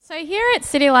So here at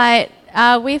City Light,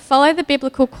 we follow the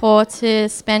biblical call to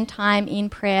spend time in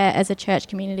prayer as a church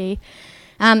community.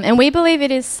 And we believe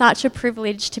it is such a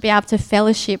privilege to be able to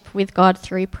fellowship with God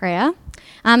through prayer.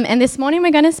 And this morning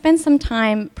we're going to spend some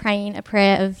time praying a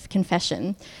prayer of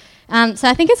confession. So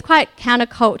I think it's quite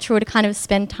countercultural to kind of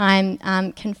spend time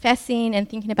confessing and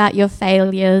thinking about your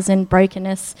failures and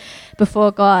brokenness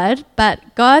before God.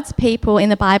 But God's people in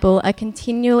the Bible are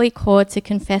continually called to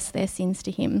confess their sins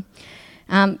to Him.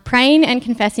 Praying and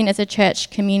confessing as a church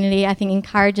community, I think,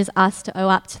 encourages us to owe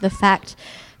up to the fact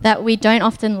that we don't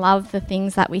often love the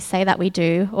things that we say that we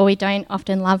do, or we don't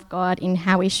often love God in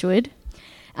how we should.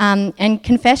 And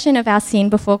confession of our sin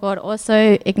before God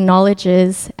also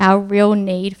acknowledges our real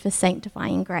need for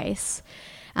sanctifying grace.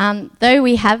 Though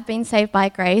we have been saved by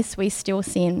grace, we still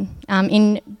sin.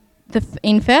 In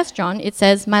 1 John, it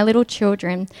says, "My little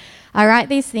children, I write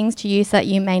these things to you so that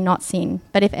you may not sin.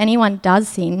 But if anyone does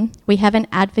sin, we have an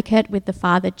advocate with the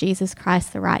Father, Jesus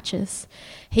Christ the righteous.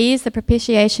 He is the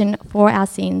propitiation for our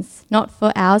sins, not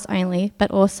for ours only, but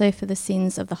also for the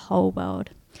sins of the whole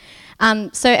world."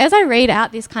 So as I read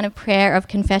out this kind of prayer of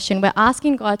confession, we're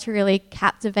asking God to really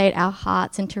captivate our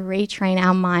hearts and to retrain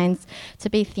our minds to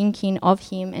be thinking of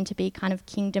Him and to be kind of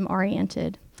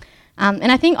kingdom-oriented.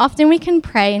 And I think often we can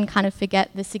pray and kind of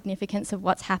forget the significance of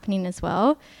what's happening as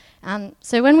well.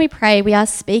 So when we pray, we are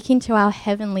speaking to our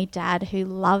heavenly Dad who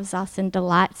loves us and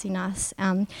delights in us,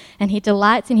 and He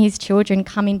delights in His children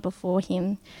coming before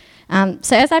Him.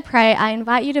 So as I pray, I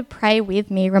invite you to pray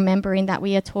with me, remembering that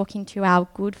we are talking to our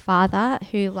good Father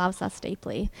who loves us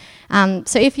deeply.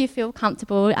 So if you feel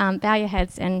comfortable, bow your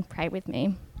heads and pray with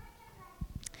me.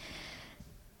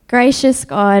 Gracious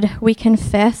God, we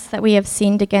confess that we have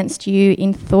sinned against you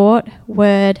in thought,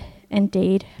 word, and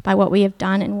deed by what we have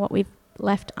done and what we've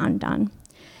left undone.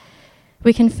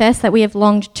 We confess that we have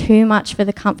longed too much for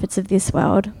the comforts of this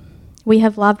world. We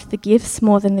have loved the gifts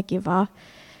more than the giver.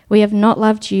 We have not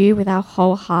loved you with our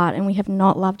whole heart, and we have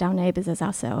not loved our neighbours as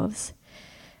ourselves.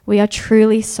 We are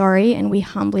truly sorry, and we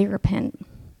humbly repent.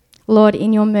 Lord,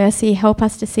 in your mercy, help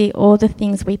us to see all the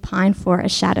things we pine for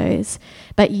as shadows,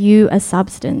 but you are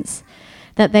substance,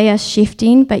 that they are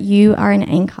shifting, but you are an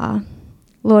anchor.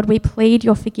 Lord, we plead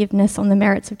your forgiveness on the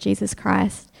merits of Jesus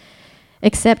Christ.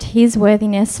 Accept his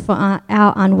worthiness for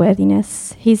our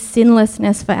unworthiness, his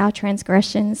sinlessness for our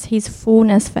transgressions, his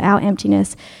fullness for our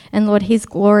emptiness, and Lord, his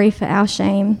glory for our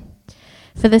shame.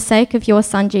 For the sake of your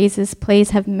Son, Jesus,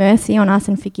 please have mercy on us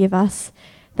and forgive us,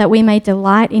 that we may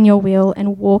delight in your will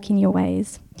and walk in your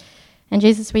ways. And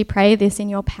Jesus, we pray this in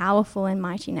your powerful and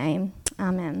mighty name.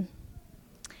 Amen.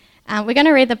 We're going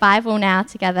to read the Bible now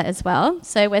together as well.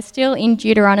 So we're still in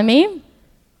Deuteronomy.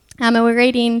 And we're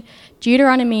reading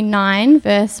Deuteronomy 9,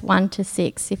 verse 1 to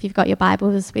 6, if you've got your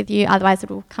Bibles with you. Otherwise, it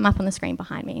will come up on the screen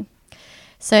behind me.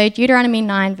 So Deuteronomy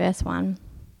 9, verse 1.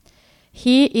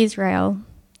 Hear, Israel,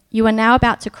 you are now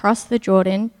about to cross the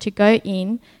Jordan to go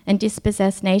in and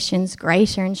dispossess nations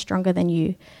greater and stronger than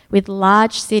you, with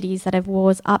large cities that have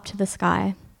walls up to the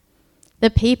sky.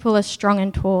 The people are strong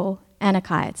and tall,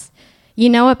 Anakites. You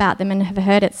know about them and have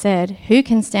heard it said, who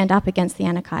can stand up against the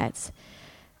Anakites?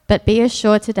 But be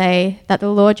assured today that the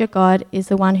Lord your God is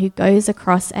the one who goes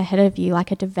across ahead of you like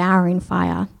a devouring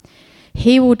fire.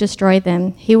 He will destroy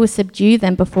them, he will subdue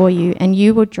them before you, and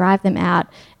you will drive them out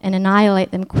and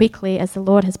annihilate them quickly as the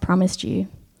Lord has promised you.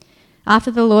 After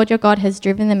the Lord your God has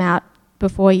driven them out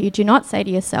before you, do not say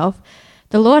to yourself,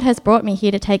 the Lord has brought me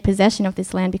here to take possession of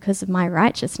this land because of my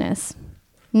righteousness.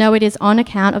 No, it is on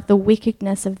account of the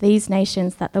wickedness of these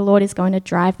nations that the Lord is going to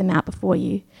drive them out before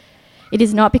you. It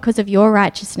is not because of your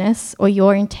righteousness or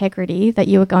your integrity that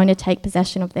you are going to take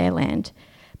possession of their land,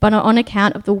 but on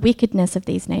account of the wickedness of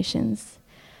these nations.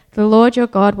 The Lord your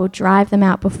God will drive them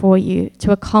out before you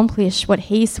to accomplish what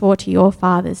he swore to your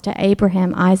fathers, to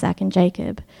Abraham, Isaac, and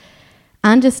Jacob.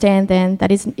 Understand then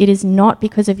that it is not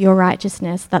because of your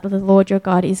righteousness that the Lord your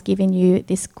God is giving you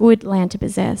this good land to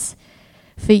possess,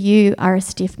 for you are a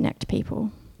stiff-necked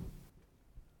people.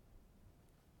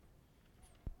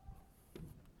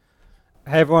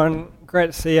 Hey everyone, great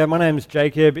to see you. My name is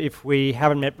Jacob, if we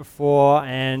haven't met before,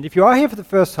 and if you are here for the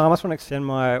first time, I just want to extend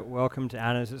my welcome to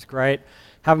Anna's. It's great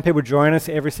having people join us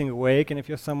every single week, and if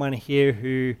you're someone here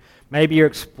who maybe you're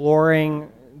exploring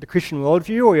the Christian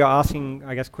worldview, or you're asking,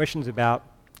 I guess, questions about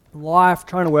life,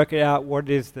 trying to work it out what it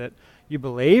is that you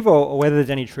believe, or whether there's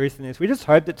any truth in this, we just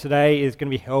hope that today is going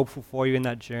to be helpful for you in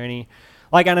that journey.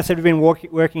 Like Anna said, we've been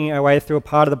working our way through a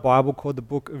part of the Bible called the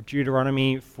Book of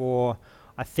Deuteronomy for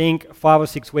I think 5 or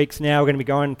 6 weeks now. We're going to be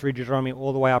going through Deuteronomy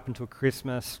all the way up until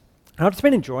Christmas. And I've just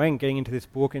been enjoying getting into this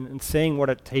book and seeing what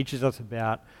it teaches us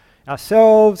about,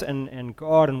 ourselves and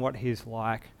God and what He's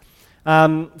like.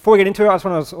 Before we get into it, I just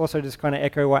want to also just kind of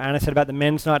echo what Anna said about the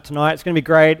men's night tonight. It's going to be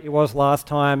great. It was last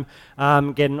time,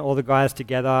 getting all the guys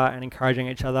together and encouraging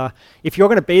each other. If you're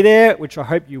going to be there, which I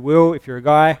hope you will if you're a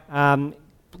guy,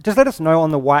 just let us know on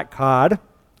the white card.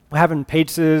 We're having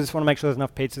pizzas. Want to make sure there's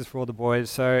enough pizzas for all the boys.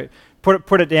 So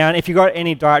put it down. If you've got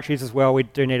any dietaries as well, we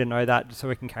do need to know that just so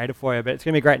we can cater for you. But it's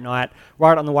going to be a great night.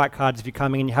 Write it on the white cards if you're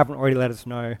coming and you haven't already let us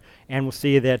know. And we'll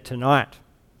see you there tonight.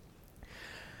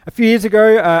 A few years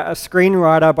ago, a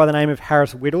screenwriter by the name of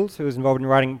Harris Whittles, who was involved in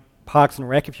writing Parks and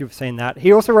Rec, if you've seen that,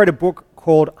 he also wrote a book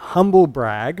called Humble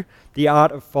Brag, The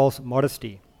Art of False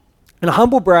Modesty. And a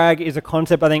humble brag is a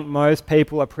concept I think most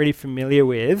people are pretty familiar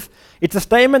with. It's a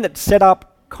statement that's set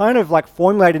up kind of like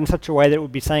formulated in such a way that it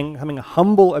would be saying something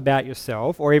humble about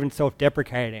yourself or even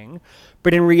self-deprecating,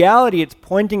 but in reality it's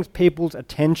pointing people's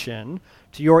attention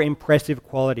to your impressive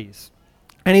qualities.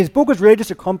 And his book was really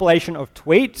just a compilation of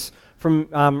tweets from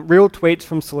real tweets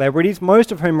from celebrities,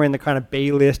 most of whom are in the kind of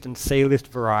B-list and C-list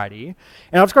variety.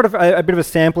 And I've just got a bit of a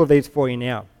sample of these for you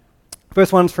now.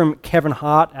 First one's from Kevin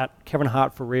Hart at Kevin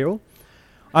Hart for Real.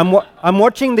 I'm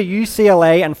watching the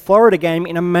UCLA and Florida game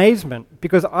in amazement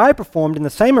because I performed in the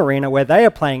same arena where they are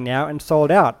playing now and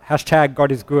sold out. #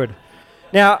 God is good.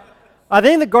 Now, I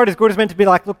think that God is good is meant to be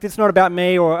like, look, it's not about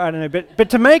me, or I don't know, but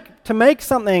to make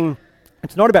something,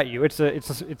 it's not about you. It's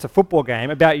a football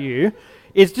game about you.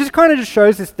 It just kind of just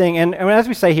shows this thing, and as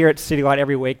we say here at City Light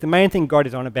every week, the main thing God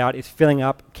is on about is filling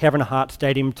up Kevin Hart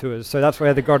Stadium tours. So that's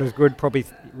where the God is good probably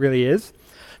really is.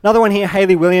 Another one here,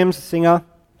 Hayley Williams, a singer,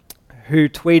 who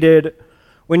tweeted,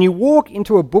 "When you walk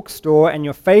into a bookstore and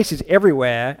your face is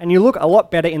everywhere, and you look a lot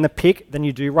better in the pic than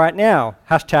you do right now. #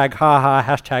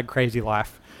 haha, # crazy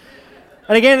life."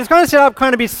 And again, it's kind of set up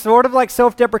kind of be sort of like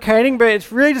self-deprecating, but it's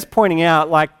really just pointing out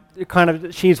like kind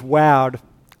of she's wowed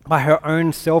by her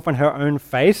own self and her own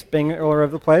face being all over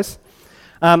the place.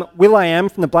 will.i.am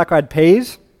from the Black Eyed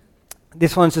Peas.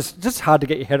 This one's just hard to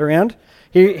get your head around.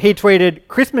 He tweeted,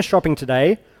 "Christmas shopping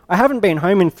today. I haven't been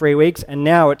home in 3 weeks and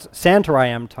now it's Santa I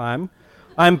am time.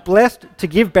 I'm blessed to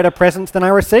give better presents than I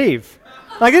receive."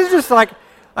 Like, it's just like,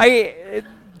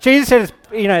 Jesus said,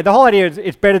 the whole idea is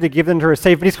it's better to give than to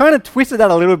receive, but he's kind of twisted that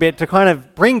a little bit to kind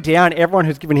of bring down everyone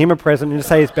who's given him a present and to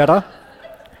say it's better.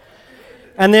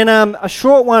 And then a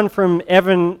short one from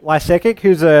Evan Lysekic,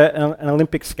 who's an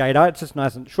Olympic skater. It's just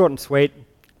nice and short and sweet.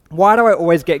 "Why do I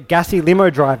always get gassy limo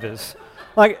drivers?"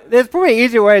 Like, there's probably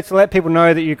easier ways to let people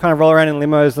know that you kind of roll around in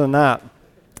limos than that.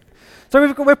 So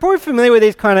we're probably familiar with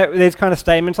these kind of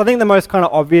statements. I think the most kind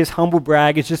of obvious humble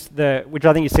brag is just which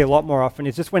I think you see a lot more often,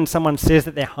 is just when someone says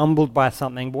that they're humbled by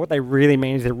something, but what they really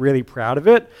mean is they're really proud of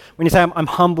it. When you say, I'm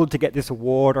humbled to get this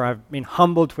award, or I've been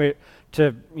humbled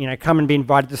to come and be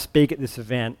invited to speak at this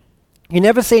event. You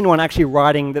never see anyone actually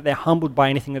writing that they're humbled by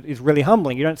anything that is really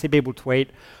humbling. You don't see people tweet,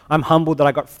 "I'm humbled that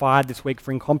I got fired this week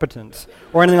for incompetence,"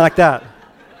 or anything like that.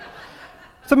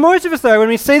 So most of us, though, when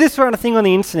we see this sort of thing on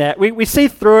the internet, we see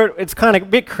through it, it's kind of a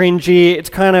bit cringy, it's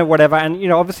kind of whatever, and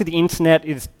obviously the internet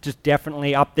is just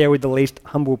definitely up there with the least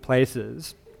humble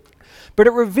places. But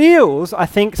it reveals, I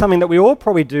think, something that we all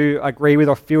probably do agree with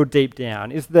or feel deep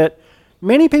down, is that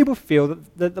many people feel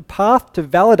that the path to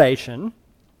validation,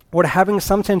 or to having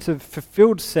some sense of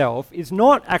fulfilled self, is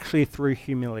not actually through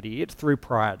humility, it's through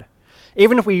pride.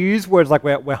 Even if we use words like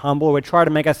we're humble, or we try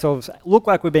to make ourselves look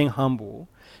like we're being humble,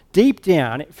 deep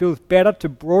down it feels better to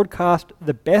broadcast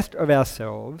the best of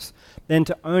ourselves than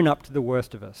to own up to the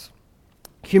worst of us.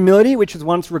 Humility, which was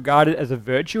once regarded as a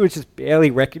virtue, is just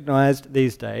barely recognized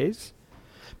these days.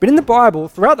 But in the Bible,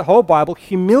 throughout the whole Bible,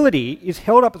 humility is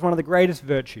held up as one of the greatest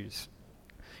virtues.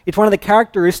 It's one of the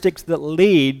characteristics that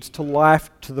leads to life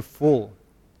to the full.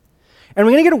 And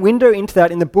we're going to get a window into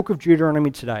that in the book of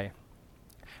Deuteronomy today.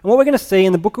 And what we're going to see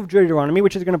in the book of Deuteronomy,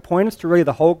 which is going to point us to really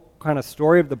the whole kind of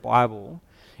story of the Bible,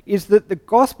 is that the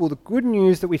gospel, the good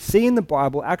news that we see in the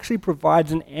Bible, actually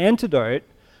provides an antidote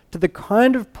to the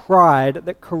kind of pride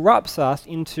that corrupts us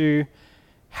into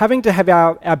having to have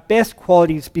our best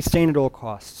qualities be seen at all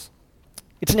costs.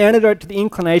 It's an antidote to the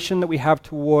inclination that we have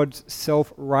towards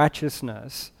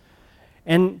self-righteousness,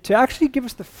 and to actually give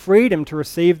us the freedom to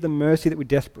receive the mercy that we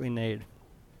desperately need.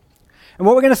 And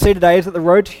what we're going to see today is that the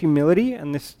road to humility,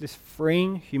 and this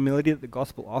freeing humility that the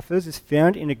gospel offers, is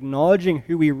found in acknowledging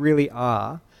who we really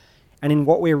are and in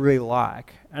what we're really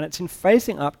like. And it's in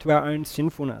facing up to our own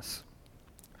sinfulness,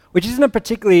 which isn't a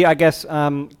particularly,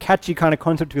 catchy kind of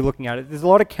concept to be looking at. There's a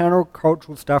lot of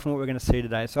countercultural stuff in what we're going to see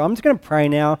today. So I'm just going to pray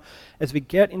now as we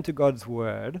get into God's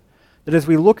word, that as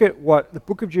we look at what the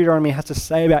book of Deuteronomy has to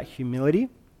say about humility,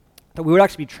 that we would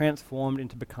actually be transformed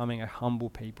into becoming a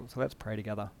humble people. So let's pray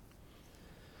together.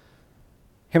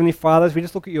 Heavenly Father, as we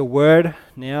just look at your word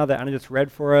now that Anna just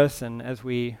read for us, and as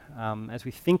we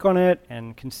think on it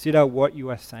and consider what you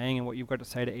are saying and what you've got to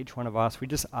say to each one of us, we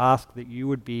just ask that you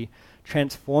would be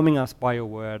transforming us by your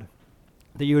word,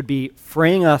 that you would be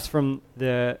freeing us from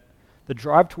the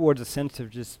drive towards a sense of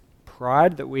just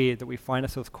pride that we find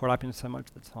ourselves caught up in so much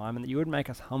of the time, and that you would make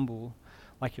us humble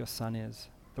like your Son is,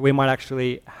 that we might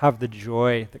actually have the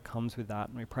joy that comes with that.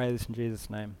 And we pray this in Jesus'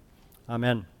 name.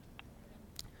 Amen.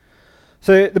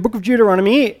 So the book of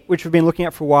Deuteronomy, which we've been looking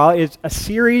at for a while, is a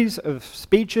series of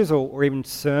speeches or even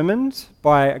sermons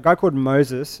by a guy called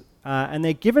Moses, and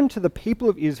they're given to the people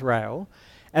of Israel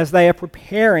as they are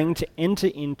preparing to enter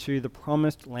into the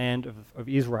promised land of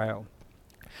Israel.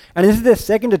 And this is their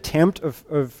second attempt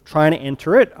of trying to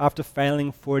enter it after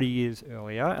failing 40 years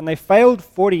earlier. And they failed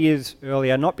 40 years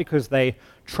earlier not because they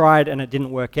tried and it didn't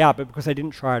work out, but because they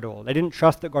didn't try at all. They didn't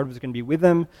trust that God was going to be with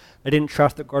them. They didn't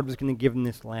trust that God was going to give them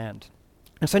this land.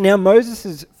 And so now Moses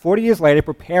is 40 years later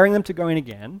preparing them to go in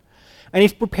again. And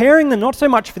he's preparing them not so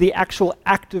much for the actual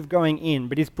act of going in,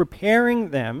 but he's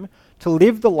preparing them to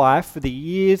live the life for the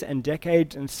years and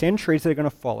decades and centuries that are going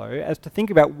to follow, as to think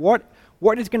about what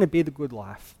is going to be the good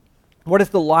life. What is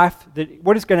going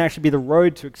to actually be the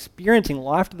road to experiencing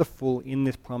life to the full in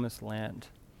this promised land.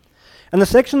 And the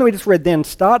section that we just read then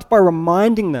starts by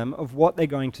reminding them of what they're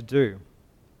going to do.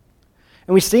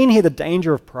 And we see in here the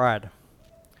danger of pride.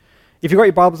 If you've got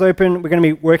your Bibles open, we're going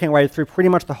to be working our way through pretty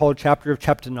much the whole chapter of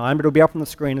chapter 9, but it'll be up on the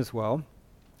screen as well,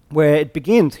 where it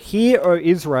begins, "Hear, O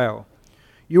Israel,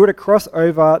 you are to cross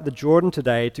over the Jordan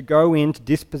today to go in to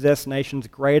dispossess nations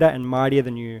greater and mightier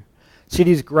than you,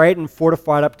 cities great and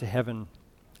fortified up to heaven,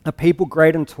 a people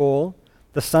great and tall,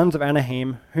 the sons of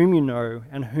Anahem, whom you know,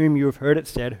 and whom you have heard it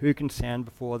said, who can stand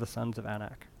before the sons of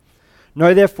Anak?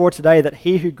 Know therefore today that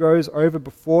he who goes over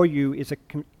before you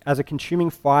as a consuming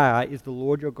fire is the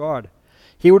Lord your God.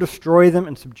 He will destroy them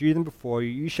and subdue them before you.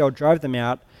 You shall drive them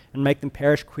out and make them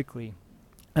perish quickly,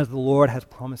 as the Lord has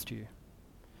promised you."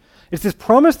 It's this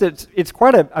promise it's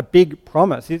quite a big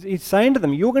promise. He's saying to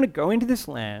them, you're going to go into this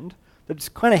land that's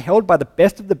kind of held by the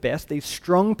best of the best, these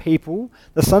strong people,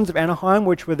 the sons of Anaheim,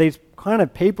 which were these kind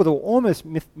of people that were almost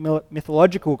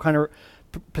mythological, kind of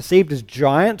perceived as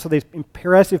giants, or these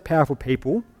impressive, powerful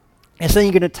people. And saying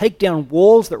you're going to take down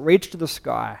walls that reach to the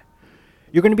sky.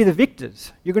 You're going to be the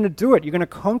victors. You're going to do it. You're going to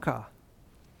conquer.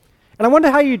 And I wonder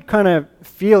how you'd kind of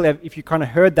feel if you kind of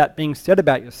heard that being said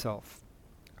about yourself.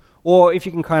 Or if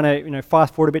you can kind of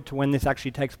fast forward a bit to when this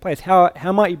actually takes place.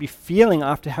 How might you be feeling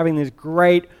after having this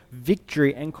great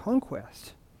victory and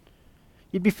conquest?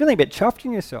 You'd be feeling a bit chuffed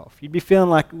in yourself. You'd be feeling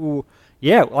like, well,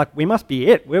 yeah, like we must be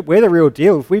it. We're the real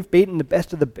deal. If we've beaten the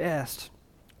best of the best,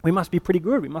 we must be pretty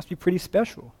good. We must be pretty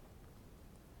special.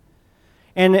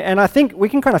 And I think we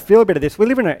can kind of feel a bit of this. We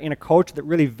live in a culture that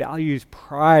really values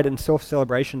pride and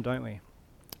self-celebration, don't we?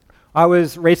 I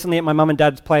was recently at my mum and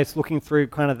dad's place looking through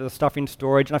kind of the stuff in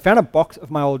storage, and I found a box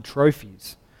of my old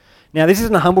trophies. Now, this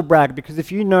isn't a humble brag, because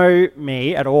if you know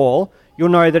me at all, you'll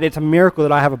know that it's a miracle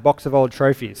that I have a box of old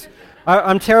trophies.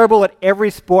 I'm terrible at every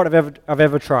sport I've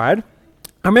ever tried.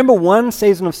 I remember one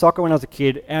season of soccer when I was a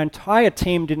kid, our entire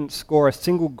team didn't score a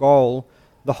single goal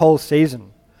the whole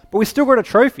season. But we still got a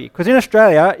trophy, because in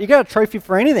Australia, you get a trophy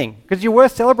for anything, because you're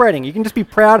worth celebrating. You can just be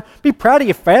proud of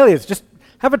your failures. Just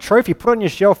have a trophy, put it on your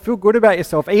shelf, feel good about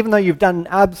yourself, even though you've done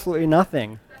absolutely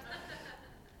nothing.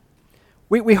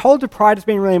 We hold to pride as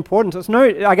being really important.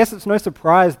 So I guess it's no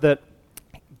surprise that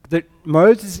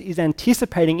Moses is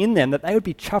anticipating in them that they would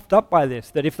be chuffed up by this,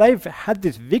 that if they've had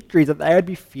this victory, that they would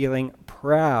be feeling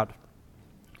proud.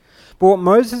 But what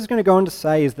Moses is going to go on to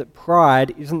say is that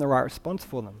pride isn't the right response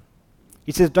for them.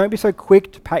 He says, don't be so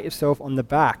quick to pat yourself on the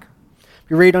back.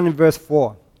 We read on in verse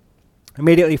 4,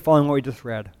 immediately following what we just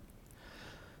read.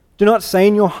 Do not say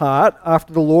in your heart,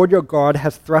 after the Lord your God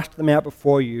has thrust them out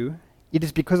before you, it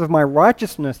is because of my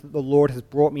righteousness that the Lord has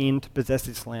brought me in to possess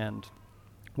this land.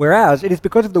 Whereas it is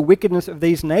because of the wickedness of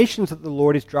these nations that the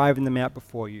Lord is driving them out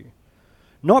before you.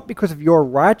 Not because of your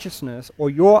righteousness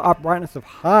or your uprightness of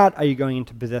heart are you going in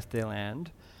to possess their land,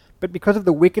 but because of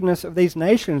the wickedness of these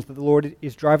nations that the Lord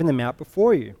is driving them out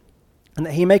before you, and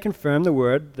that he may confirm the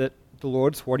word that the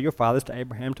Lord swore to your fathers, to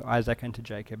Abraham, to Isaac, and to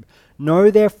Jacob. Know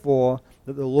therefore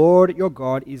that the Lord your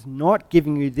God is not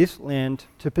giving you this land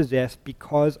to possess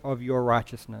because of your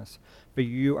righteousness, for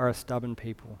you are a stubborn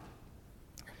people.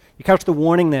 You catch the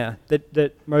warning there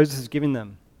that Moses is giving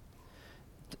them.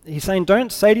 He's saying,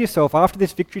 don't say to yourself after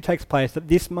this victory takes place that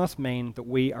this must mean that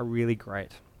we are really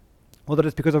great, or that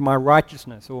it's because of my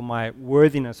righteousness or my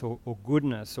worthiness or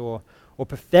goodness or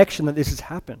perfection that this has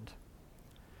happened.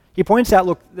 He points out,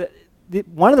 look,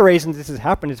 one of the reasons this has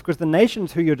happened is because the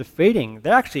nations who you're defeating,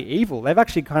 they're actually evil. They've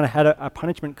actually kind of had a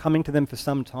punishment coming to them for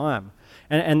some time.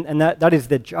 And that is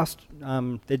their just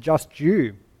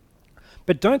due.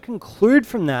 But don't conclude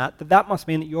from that must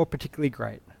mean that you're particularly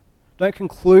great. Don't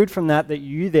conclude from that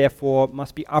you therefore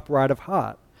must be upright of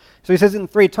heart. So he says it in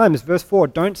 3 times. Verse 4,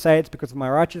 don't say it's because of my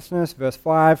righteousness. Verse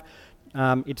 5,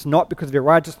 it's not because of your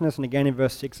righteousness. And again in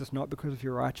verse 6, it's not because of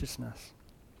your righteousness.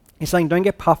 He's saying don't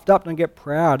get puffed up, don't get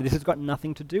proud. This has got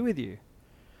nothing to do with you.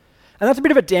 And that's a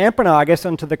bit of a dampener, I guess,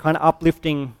 onto the kind of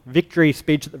uplifting victory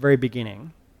speech at the very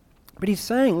beginning. But he's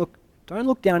saying, look, don't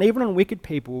look down even on wicked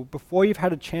people before you've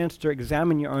had a chance to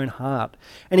examine your own heart.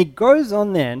 And he goes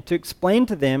on then to explain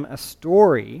to them a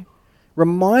story,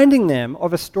 reminding them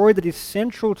of a story that is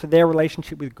central to their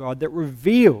relationship with God, that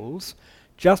reveals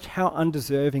just how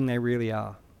undeserving they really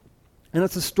are. And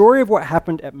it's the story of what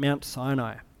happened at Mount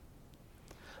Sinai.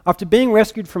 After being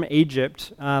rescued from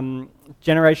Egypt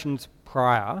generations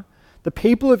prior, the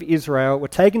people of Israel were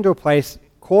taken to a place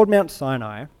called Mount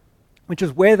Sinai, which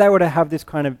is where they were to have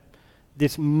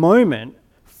this moment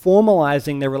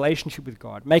formalizing their relationship with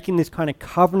God, making this kind of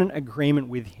covenant agreement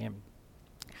with him.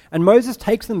 And Moses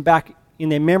takes them back in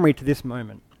their memory to this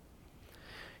moment.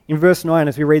 In verse 9,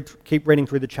 as we keep reading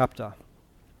through the chapter,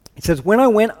 it says, when I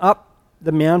went up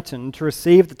the mountain to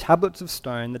receive the tablets of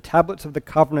stone, the tablets of the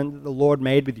covenant that the Lord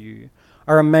made with you,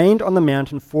 I remained on the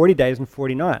mountain 40 days and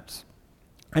 40 nights.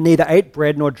 I neither ate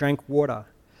bread nor drank water.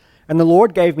 And the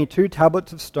Lord gave me 2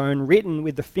 tablets of stone written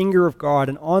with the finger of God,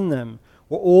 and on them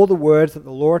were all the words that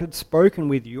the Lord had spoken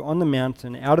with you on the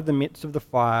mountain out of the midst of the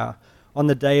fire on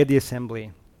the day of the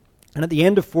assembly. And at the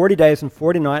end of 40 days and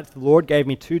 40 nights, the Lord gave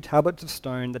me 2 tablets of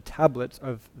stone, the tablets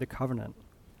of the covenant.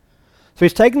 So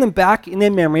he's taken them back in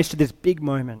their memories to this big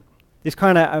moment, this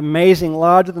kind of amazing,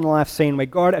 larger-than-life scene where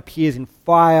God appears in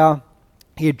fire.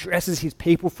 He addresses his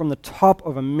people from the top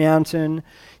of a mountain.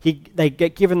 They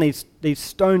get given these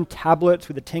stone tablets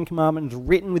with the 10 Commandments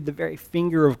written with the very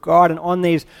finger of God, and on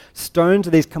these stones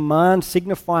are these commands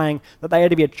signifying that they are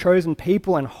to be a chosen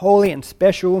people and holy and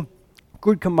special.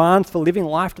 Good commands for living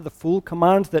life to the full,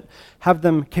 commands that have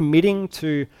them committing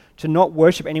to not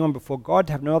worship anyone before God,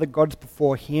 to have no other gods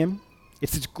before him.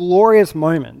 It's this glorious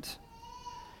moment.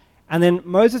 And then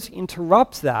Moses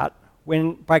interrupts that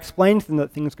by explaining to them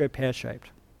that things go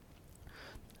pear-shaped.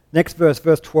 Next verse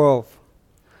 12.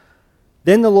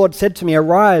 Then the Lord said to me,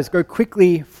 arise, go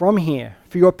quickly from here,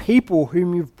 for your people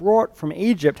whom you've brought from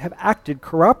Egypt have acted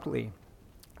corruptly.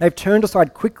 They've turned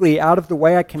aside quickly out of the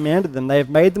way I commanded them. They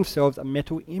have made themselves a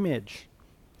metal image.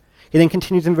 He then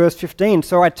continues in verse 15.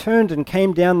 So I turned and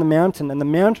came down the mountain, and the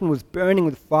mountain was burning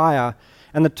with fire,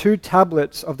 and the 2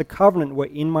 tablets of the covenant were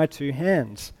in my 2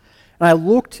 hands. And I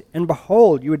looked, and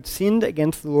behold, you had sinned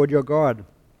against the Lord your God.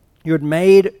 You had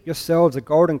made yourselves a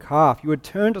golden calf. You had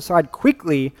turned aside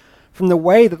quickly from the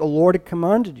way that the Lord had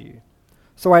commanded you.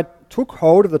 So I took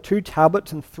hold of the 2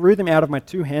 tablets and threw them out of my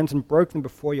 2 hands and broke them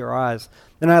before your eyes.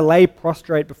 Then I lay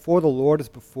prostrate before the Lord as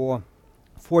before.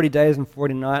 40 days and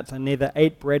 40 nights I neither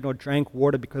ate bread nor drank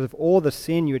water because of all the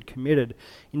sin you had committed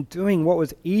in doing what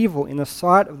was evil in the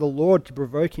sight of the Lord to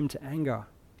provoke him to anger.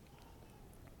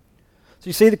 So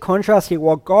you see the contrast here.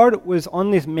 While God was on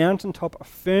this mountaintop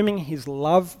affirming his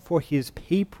love for his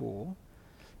people,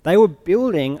 they were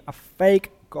building a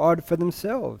fake God for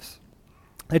themselves.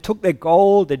 They took their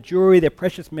gold, their jewelry, their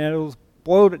precious metals,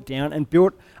 boiled it down and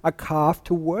built a calf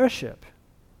to worship.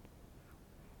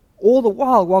 All the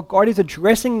while God is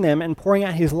addressing them and pouring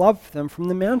out his love for them from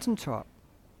the mountaintop.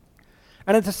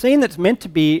 And it's a scene that's meant to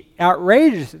be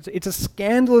outrageous. It's a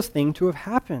scandalous thing to have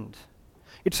happened.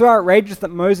 It's so outrageous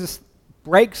that Moses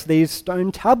breaks these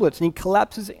stone tablets and he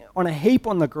collapses on a heap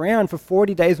on the ground for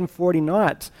 40 days and 40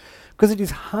 nights, because it is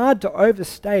hard to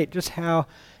overstate just how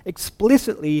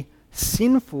explicitly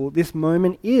sinful this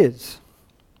moment is.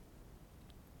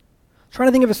 I'm trying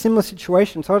to think of a similar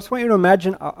situation. So I just want you to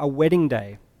imagine a wedding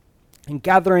day and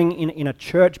gathering in a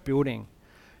church building,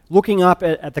 looking up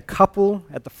at the couple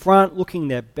at the front, looking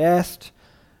their best,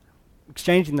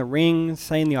 exchanging the rings,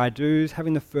 saying the I do's,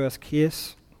 having the first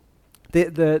kiss.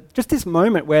 Just this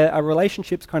moment where a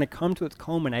relationship's kind of come to its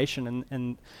culmination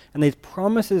and these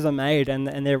promises are made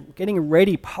and they're getting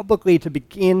ready publicly to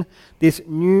begin this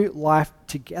new life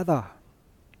together.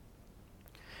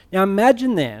 Now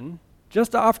imagine then,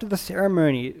 just after the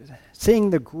ceremony, seeing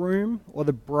the groom or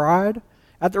the bride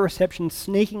at the reception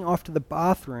sneaking off to the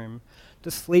bathroom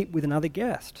to sleep with another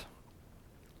guest.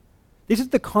 This is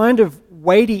the kind of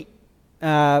weighty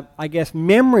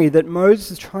memory that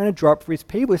Moses is trying to drop for his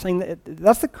people. He's saying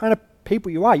that's the kind of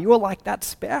people you are. You are like that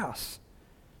spouse,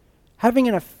 having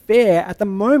an affair at the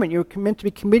moment you're meant to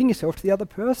be committing yourself to the other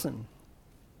person.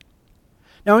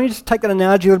 Now, I want you to just take that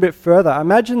analogy a little bit further.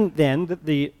 Imagine then that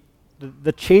the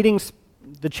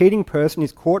cheating person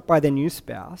is caught by their new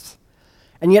spouse,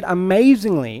 and yet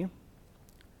amazingly,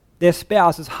 their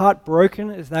spouse, as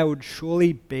heartbroken as they would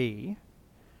surely be,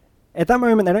 at that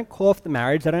moment they don't call off the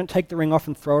marriage, they don't take the ring off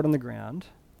and throw it on the ground,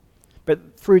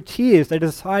 but through tears they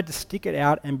decide to stick it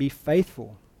out and be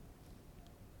faithful.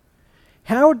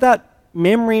 How would that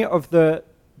memory of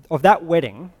that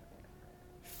wedding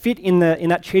fit in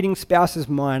that cheating spouse's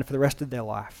mind for the rest of their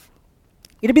life?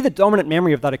 It'd be the dominant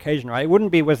memory of that occasion, right? It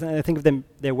wouldn't be when they think of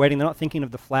their wedding, they're not thinking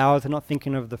of the flowers, they're not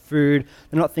thinking of the food,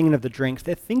 they're not thinking of the drinks,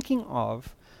 they're thinking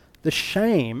of the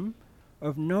shame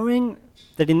of knowing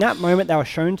that in that moment they were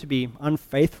shown to be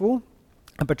unfaithful,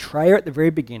 a betrayer at the very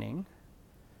beginning,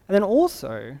 and then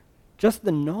also just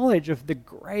the knowledge of the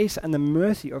grace and the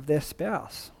mercy of their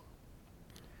spouse.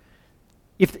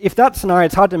 If that scenario,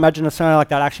 it's hard to imagine a scenario like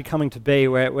that actually coming to be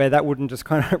where that wouldn't just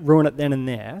kind of ruin it then and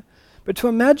there. But to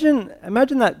imagine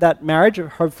that marriage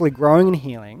of hopefully growing and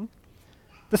healing,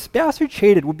 the spouse who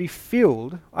cheated would be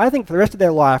filled, I think, for the rest of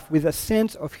their life with a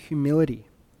sense of humility,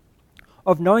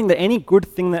 of knowing that any good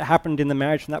thing that happened in the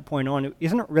marriage from that point on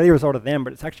isn't really a result of them,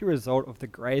 but it's actually a result of the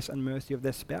grace and mercy of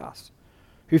their spouse,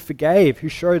 who forgave, who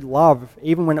showed love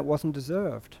even when it wasn't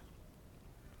deserved.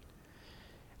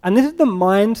 And this is the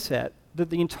mindset that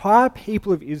the entire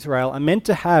people of Israel are meant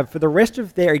to have for the rest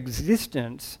of their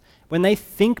existence when they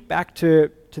think back to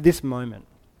this moment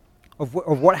of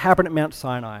what happened at Mount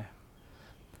Sinai.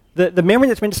 The memory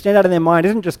that's meant to stand out in their mind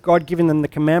isn't just God giving them the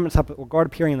commandments up or God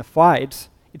appearing in the fire.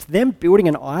 It's them building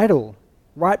an idol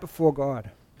right before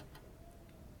God.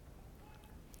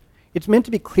 It's meant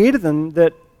to be clear to them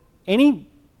that any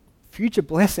future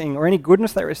blessing or any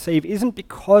goodness they receive isn't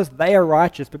because they are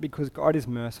righteous, but because God is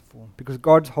merciful, because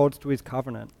God holds to his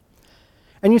covenant.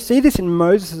 And you see this in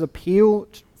Moses' appeal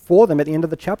for them at the end of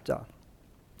the chapter.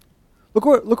 Look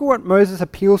at what Moses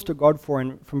appeals to God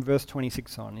for from verse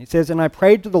 26 on. He says, "And I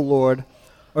prayed to the Lord,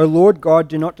 O Lord God,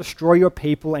 do not destroy your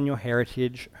people and your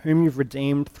heritage, whom you've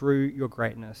redeemed through your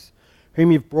greatness,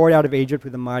 whom you've brought out of Egypt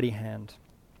with a mighty hand.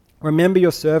 Remember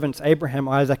your servants, Abraham,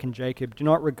 Isaac, and Jacob. Do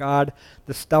not regard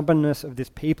the stubbornness of this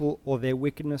people or their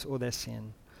wickedness or their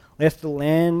sin. Lest the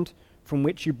land from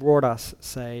which you brought us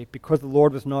say, because the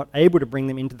Lord was not able to bring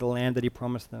them into the land that he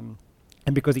promised them,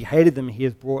 and because he hated them, he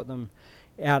has brought them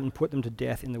out and put them to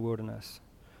death in the wilderness.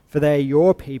 For they are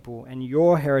your people and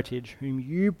your heritage, whom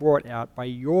you brought out by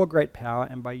your great power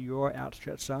and by your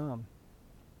outstretched arm."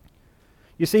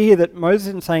 You see here that Moses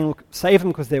isn't saying, look, save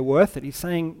them because they're worth it. He's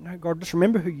saying, no, God, just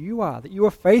remember who you are, that you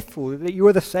are faithful, that you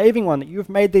are the saving one, that you have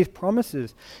made these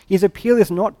promises. His appeal is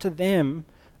not to them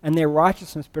and their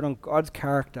righteousness, but on God's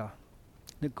character,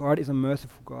 that God is a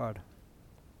merciful God.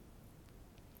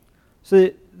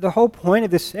 So the whole point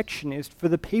of this section is for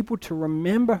the people to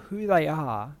remember who they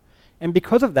are, and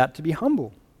because of that, to be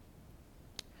humble.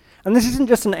 And this isn't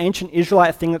just an ancient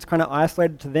Israelite thing that's kind of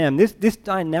isolated to them. This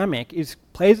dynamic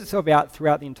plays itself out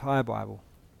throughout the entire Bible,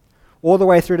 all the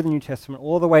way through to the New Testament,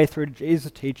 all the way through to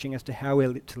Jesus' teaching as to how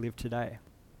we're to live today.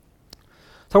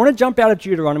 So I want to jump out of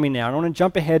Deuteronomy now, and I want to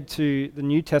jump ahead to the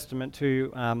New Testament, to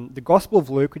the Gospel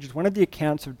of Luke, which is one of the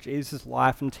accounts of Jesus'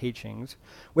 life and teachings,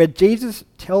 where Jesus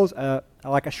tells a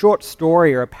short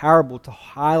story or a parable to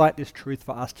highlight this truth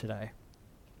for us today.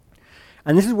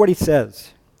 And this is what he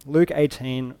says, Luke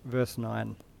 18, verse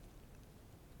 9.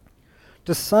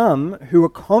 "To some who were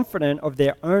confident of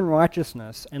their own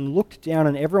righteousness and looked down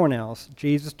on everyone else,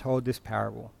 Jesus told this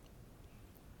parable."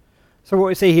 So what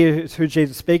we see here is who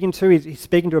Jesus is speaking to. He's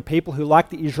speaking to a people who, like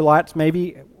the Israelites,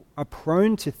 maybe are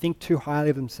prone to think too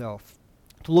highly of themselves,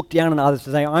 to look down on others,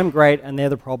 to say, I'm great and they're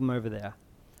the problem over there.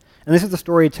 And this is the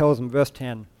story he tells them, verse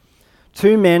 10.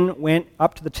 "Two men went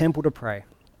up to the temple to pray,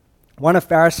 one a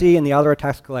Pharisee and the other a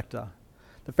tax collector.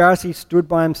 The Pharisee stood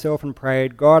by himself and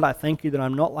prayed, 'God, I thank you that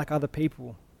I'm not like other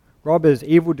people, robbers,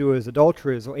 evildoers,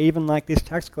 adulterers, or even like this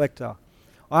tax collector.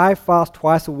 I fast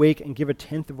twice a week and give a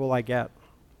tenth of all I get.'"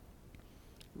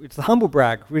 It's the humble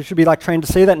brag. We should be trained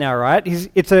to see that now, right?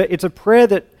 It's a prayer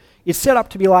that is set up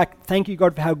to be like, thank you,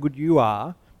 God, for how good you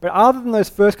are. But other than those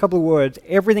first couple of words,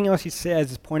 everything else he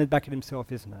says is pointed back at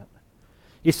himself, isn't it?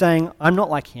 He's saying, I'm not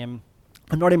like him.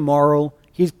 I'm not immoral.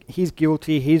 He's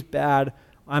guilty. He's bad.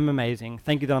 I'm amazing.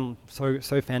 Thank you that I'm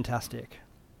so fantastic.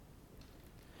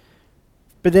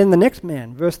 But then the next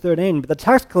man, verse 13, "But the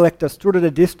tax collector stood at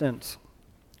a distance.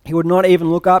 He would not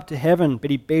even look up to heaven, but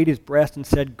he beat his breast and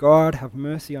said, 'God, have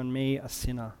mercy on me, a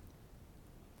sinner.'"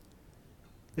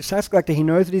 This tax collector, he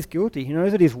knows that he's guilty. He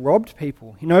knows that he's robbed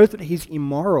people. He knows that he's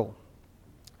immoral.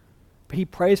 But he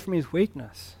prays from his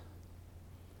weakness.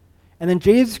 And then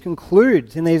Jesus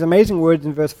concludes in these amazing words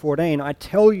in verse 14, I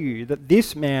tell you that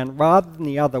this man, rather than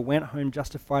the other, went home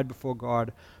justified before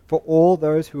God. For all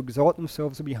those who exalt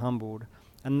themselves will be humbled,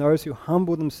 and those who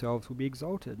humble themselves will be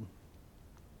exalted.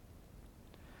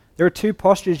 There are two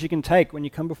postures you can take when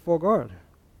you come before God.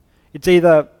 It's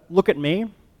either, look at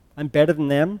me, I'm better than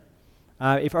them,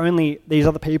 if only these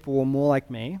other people were more like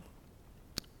me,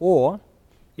 or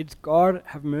it's, God,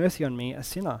 have mercy on me, a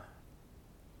sinner.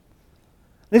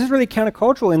 This is really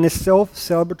countercultural in this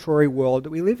self-celebratory world that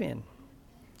we live in,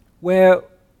 where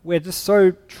we're just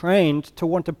so trained to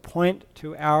want to point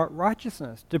to our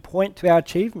righteousness, to point to our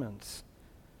achievements.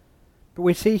 But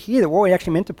we see here that what we're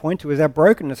actually meant to point to is our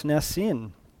brokenness and our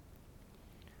sin.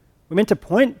 We're meant to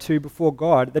point to, before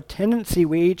God, the tendency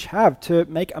we each have to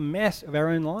make a mess of our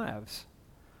own lives.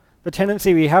 The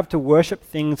tendency we have to worship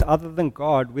things other than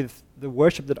God with the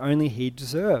worship that only He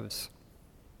deserves.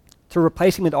 To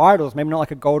replace Him with idols, maybe not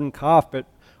like a golden calf, but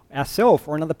ourselves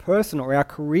or another person or our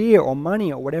career or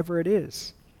money or whatever it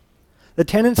is. The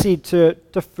tendency to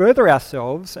further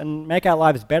ourselves and make our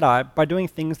lives better by doing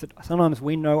things that sometimes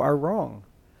we know are wrong.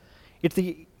 It's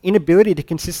the inability to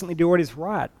consistently do what is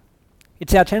right.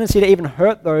 It's our tendency to even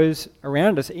hurt those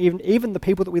around us, even the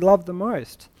people that we love the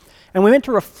most. And we're meant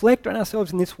to reflect on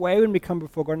ourselves in this way when we come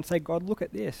before God and say, God, look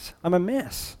at this. I'm a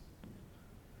mess.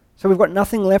 So we've got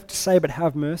nothing left to say but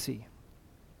have mercy.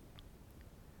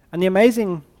 And the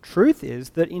amazing truth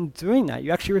is that in doing that,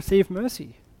 you actually receive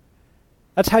mercy.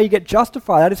 That's how you get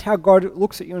justified. That is how God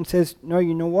looks at you and says, no,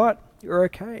 you know what? You're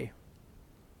okay.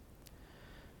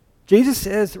 Jesus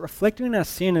says that reflecting on our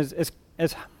sin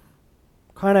as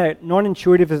kind of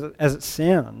non-intuitive as it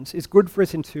sounds is good for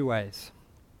us in two ways.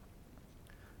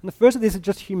 And the first of this is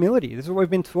just humility. This is what we've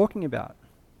been talking about.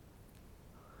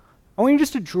 I want you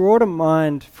just to draw to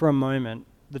mind for a moment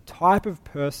the type of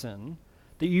person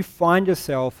that you find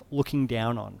yourself looking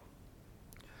down on.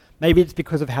 Maybe it's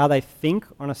because of how they think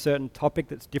on a certain topic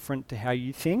that's different to how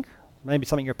you think. Maybe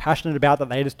something you're passionate about that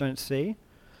they just don't see.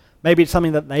 Maybe it's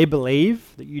something that they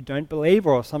believe that you don't believe,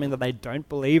 or something that they don't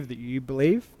believe that you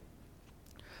believe.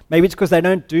 Maybe it's because they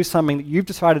don't do something that you've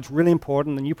decided is really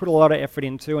important and you put a lot of effort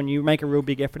into and you make a real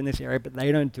big effort in this area, but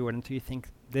they don't do it until you think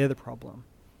they're the problem.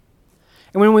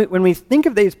 And when we think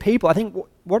of these people, I think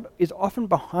what is often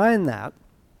behind that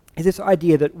is this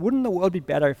idea that wouldn't the world be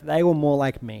better if they were more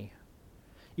like me?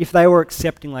 If they were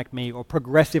accepting like me, or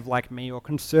progressive like me, or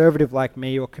conservative like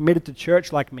me, or committed to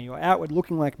church like me, or outward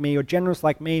looking like me, or generous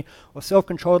like me, or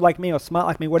self-controlled like me, or smart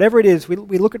like me, whatever it is, we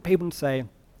look at people and say,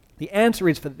 the answer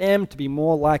is for them to be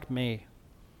more like me.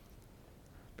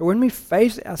 But when we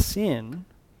face our sin,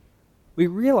 we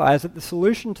realize that the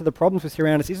solution to the problems we see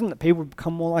around us isn't that people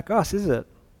become more like us, is it?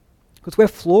 Because we're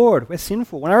flawed, we're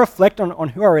sinful. When I reflect on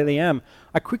who I really am,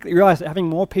 I quickly realize that having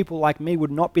more people like me would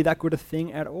not be that good a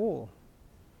thing at all.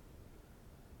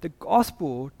 The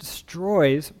gospel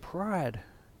destroys pride.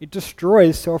 It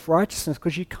destroys self-righteousness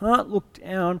because you can't look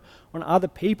down on other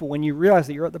people when you realize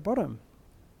that you're at the bottom.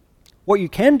 What you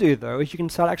can do, though, is you can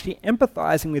start actually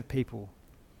empathizing with people.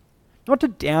 Not to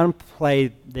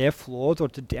downplay their flaws or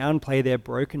to downplay their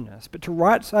brokenness, but to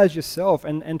right-size yourself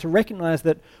and to recognize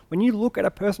that when you look at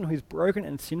a person who's broken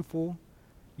and sinful,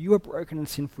 you are broken and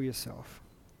sinful yourself.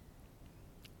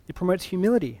 It promotes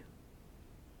humility.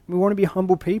 We want to be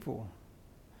humble people.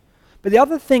 But the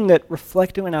other thing that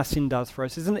reflecting on our sin does for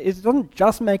us is it doesn't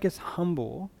just make us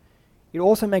humble, it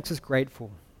also makes us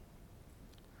grateful.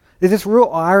 There's this real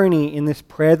irony in this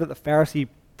prayer that the Pharisee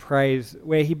prays,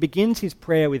 where he begins his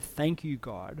prayer with, thank you,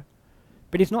 God,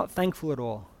 but he's not thankful at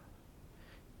all.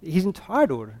 He's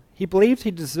entitled. He believes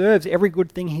he deserves every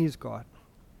good thing he's got.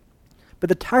 But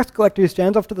the tax collector who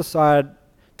stands off to the side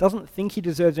doesn't think he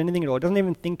deserves anything at all, doesn't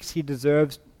even think he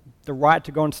deserves the right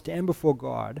to go and stand before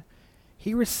God.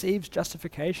 He receives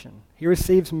justification. He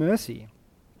receives mercy.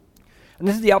 And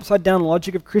this is the upside down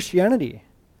logic of Christianity,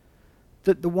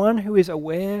 that the one who is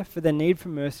aware for their need for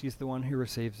mercy is the one who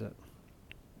receives it.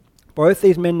 Both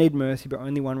these men need mercy, but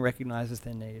only one recognizes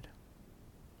their need.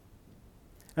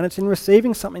 And it's in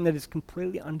receiving something that is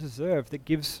completely undeserved that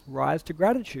gives rise to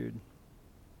gratitude.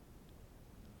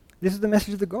 This is the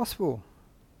message of the gospel.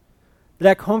 That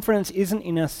our confidence isn't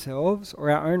in ourselves or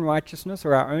our own righteousness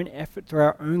or our own efforts or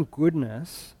our own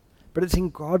goodness, but it's in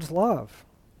God's love.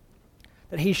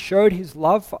 That He showed His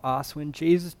love for us when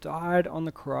Jesus died on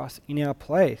the cross in our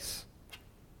place.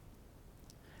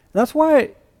 And that's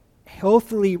why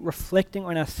healthily reflecting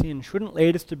on our sin shouldn't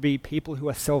lead us to be people who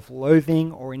are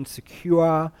self-loathing or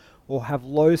insecure or have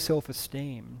low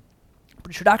self-esteem.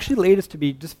 But it should actually lead us to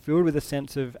be just filled with a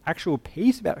sense of actual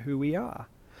peace about who we are.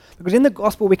 Because in the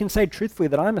gospel, we can say truthfully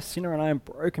that I'm a sinner and I am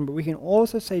broken, but we can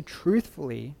also say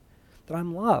truthfully that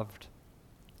I'm loved,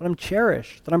 that I'm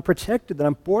cherished, that I'm protected, that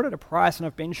I'm bought at a price and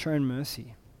I've been shown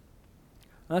mercy.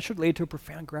 And that should lead to a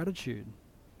profound gratitude.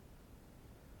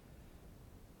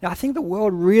 Now, I think the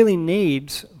world really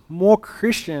needs more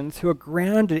Christians who are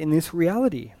grounded in this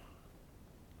reality.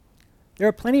 There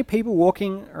are plenty of people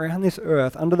walking around this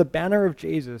earth under the banner of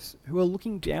Jesus who are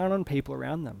looking down on people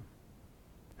around them,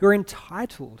 who are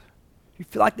entitled, who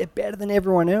feel like they're better than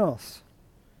everyone else.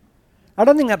 I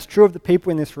don't think that's true of the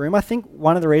people in this room. I think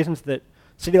one of the reasons that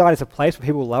City Light is a place where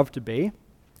people love to be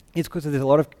is because there's a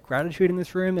lot of gratitude in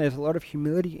this room, there's a lot of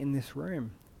humility in this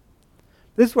room.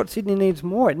 This is what Sydney needs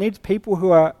more. It needs people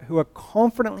who are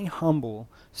confidently humble,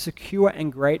 secure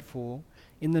and grateful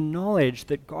in the knowledge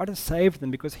that God has saved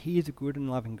them because he is a good and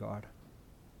loving God.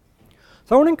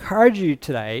 So I want to encourage you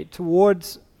today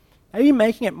towards maybe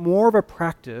making it more of a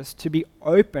practice to be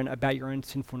open about your own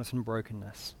sinfulness and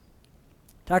brokenness.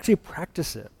 To actually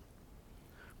practice it.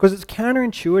 Because it's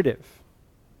counterintuitive.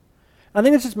 I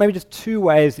think there's just two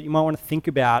ways that you might want to think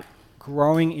about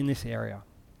growing in this area.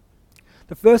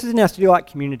 The first is in our City Light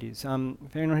communities.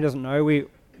 If anyone who doesn't know, we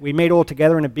meet all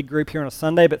together in a big group here on a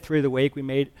Sunday, but through the week we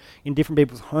meet in different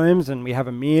people's homes and we have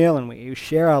a meal and we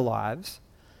share our lives.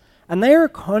 And they are a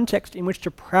context in which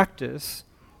to practice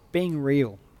being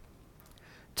real.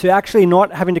 To actually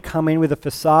not having to come in with a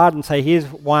facade and say, here's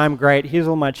why I'm great, here's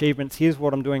all my achievements, here's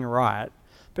what I'm doing right.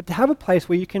 But to have a place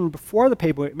where you can, before other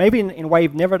people, maybe in a way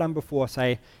you've never done before,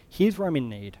 say, here's where I'm in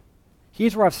need.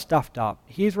 Here's where I've stuffed up.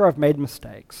 Here's where I've made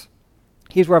mistakes.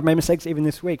 Here's where I've made mistakes even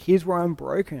this week. Here's where I'm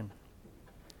broken.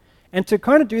 And to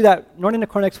kind of do that, not in a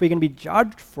context where you're going to be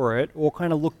judged for it or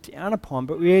kind of looked down upon,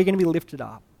 but where you're going to be lifted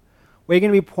up. Where you're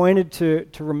going to be pointed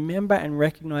to remember and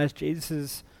recognize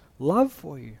Jesus' love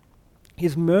for you,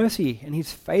 his mercy and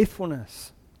his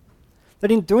faithfulness.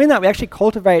 That in doing that, we actually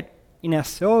cultivate in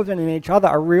ourselves and in each other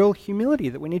a real humility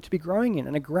that we need to be growing in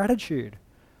and a gratitude.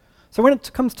 So when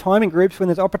it comes time in groups, when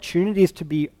there's opportunities to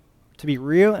be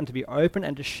real and to be open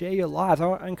and to share your lives,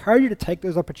 I encourage you to take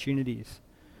those opportunities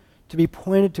to be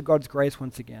pointed to God's grace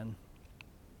once again.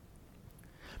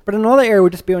 But another area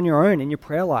would just be on your own in your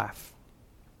prayer life.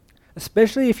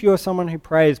 Especially if you're someone who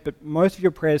prays, but most of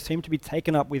your prayers seem to be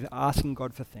taken up with asking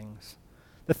God for things.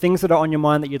 The things that are on your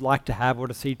mind that you'd like to have or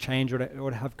to see change or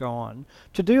to have go on.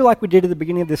 To do like we did at the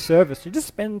beginning of this service, to just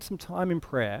spend some time in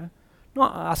prayer,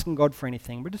 not asking God for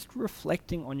anything, but just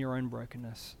reflecting on your own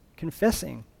brokenness,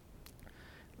 confessing,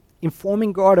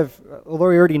 informing God of, although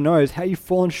he already knows, how you've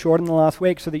fallen short in the last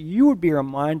week so that you would be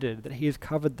reminded that he has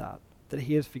covered that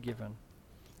he has forgiven.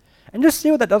 And just see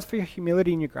what that does for your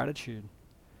humility and your gratitude.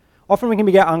 Often we can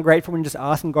get ungrateful when just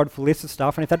asking God for lists of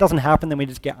stuff, and if that doesn't happen, then we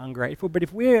just get ungrateful. But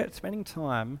if we're spending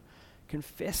time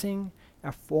confessing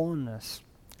our fallenness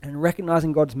and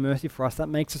recognizing God's mercy for us, that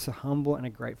makes us a humble and a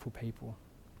grateful people.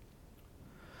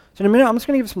 So in a minute, I'm just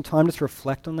going to give some time just to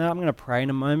reflect on that. I'm going to pray in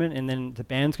a moment, and then the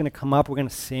band's going to come up. We're going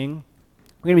to sing.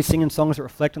 We're going to be singing songs that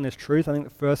reflect on this truth. I think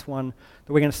the first one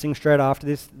that we're going to sing straight after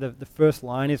this, the first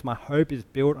line is, my hope is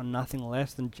built on nothing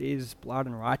less than Jesus' blood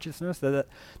and righteousness. That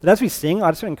as we sing,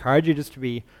 I just want to encourage you just to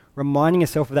be reminding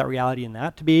yourself of that reality in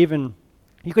that.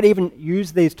 You could even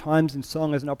use these times in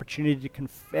song as an opportunity to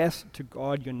confess to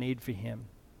God your need for him.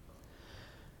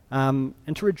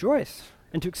 And to rejoice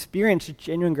and to experience a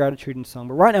genuine gratitude in song.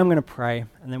 But right now I'm going to pray,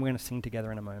 and then we're going to sing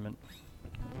together in a moment.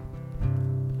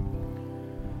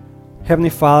 Heavenly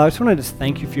Father, I just want to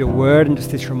thank you for your word and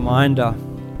just this reminder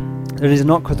that it is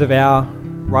not because of our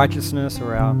righteousness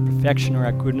or our perfection or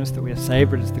our goodness that we are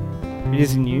saved, but it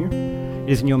is in you. It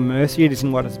is in your mercy. It is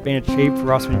in what has been achieved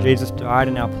for us when Jesus died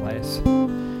in our place.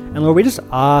 And Lord, we just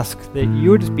ask that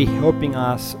you would just be helping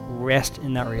us rest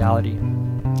in that reality.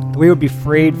 That we would be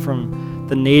freed from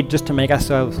the need just to make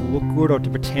ourselves look good or to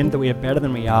pretend that we are better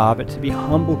than we are, but to be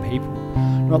humble people,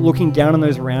 not looking down on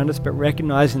those around us, but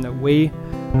recognizing that we're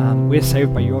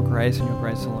saved by your grace and your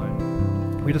grace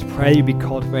alone. We just pray you be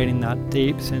cultivating that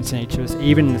deep sense in each of us,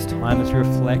 even in this time as we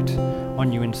reflect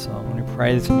on you in song. And we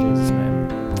pray this in Jesus'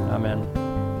 name. Amen.